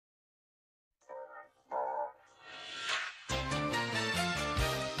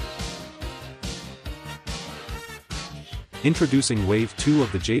Introducing Wave 2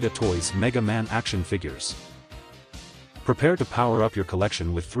 of the Jada Toys Megaman action figures. Prepare to power up your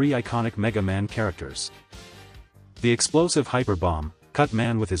collection with 3 iconic Megaman characters. The explosive Hyper Bomb, Cut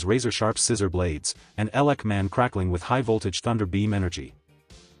Man with his razor-sharp scissor blades, and Megaman crackling with high-voltage thunder beam energy.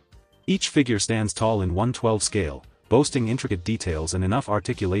 Each figure stands tall in 1/12 scale, boasting intricate details and enough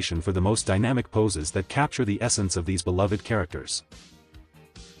articulation for the most dynamic poses that capture the essence of these beloved characters.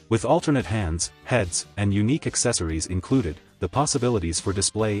 With alternate hands, heads, and unique accessories included, the possibilities for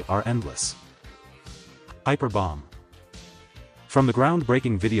display are endless. Hyper Bomb. From the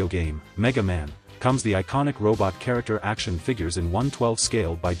groundbreaking video game, Megaman, comes the iconic robot character action figures in 1/12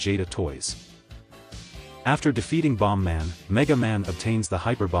 scale by Jada Toys. After defeating Bomb Man, Megaman obtains the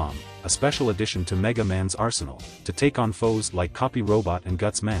Hyper Bomb, a special addition to Megaman's arsenal. To take on foes like Copy Robot and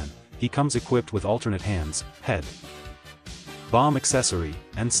Guts Man, he comes equipped with alternate hands, head, bomb accessory,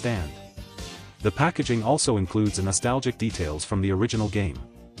 and stand. The packaging also includes a nostalgic details from the original game.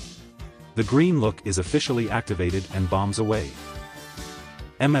 The green look is officially activated and bombs away.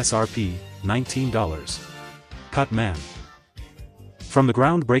 MSRP, $19. Cut Man. From the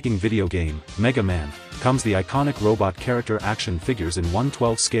groundbreaking video game, Megaman, comes the iconic robot character action figures in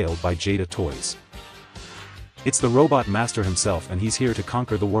 1/12 scale by Jada Toys. It's the robot master himself and he's here to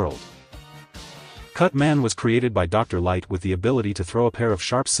conquer the world. Cut Man was created by Dr. Light with the ability to throw a pair of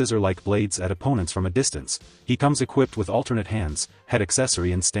sharp scissor-like blades at opponents from a distance. He comes equipped with alternate hands, head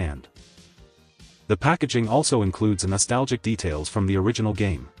accessory and stand. The packaging also includes a nostalgic details from the original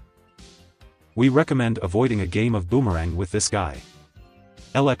game. We recommend avoiding a game of boomerang with this guy.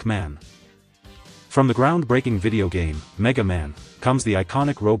 Megaman. From the groundbreaking video game, Megaman, comes the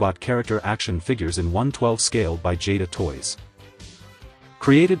iconic robot character action figures in 1/12 scale by Jada Toys.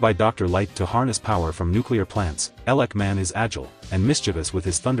 Created by Dr. Light to harness power from nuclear plants, Megaman is agile and mischievous with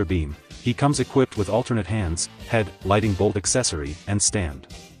his thunder beam. He comes equipped with alternate hands, head, lightning bolt accessory, and stand.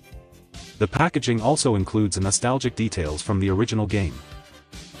 The packaging also includes a nostalgic details from the original game.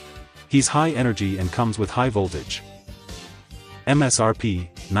 He's high energy and comes with high voltage. MSRP,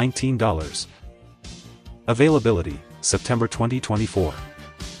 $19. Availability, September 2024.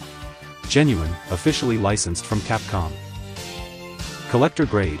 Genuine, officially licensed from Capcom. Collector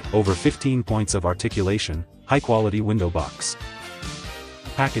grade, over 15 points of articulation, high-quality window box.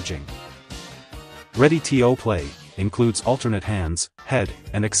 Packaging. Ready to play, includes alternate hands, head,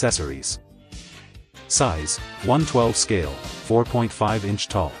 and accessories. Size, 1/12 scale, 4.5 inch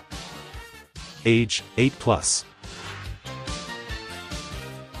tall. Age, 8+.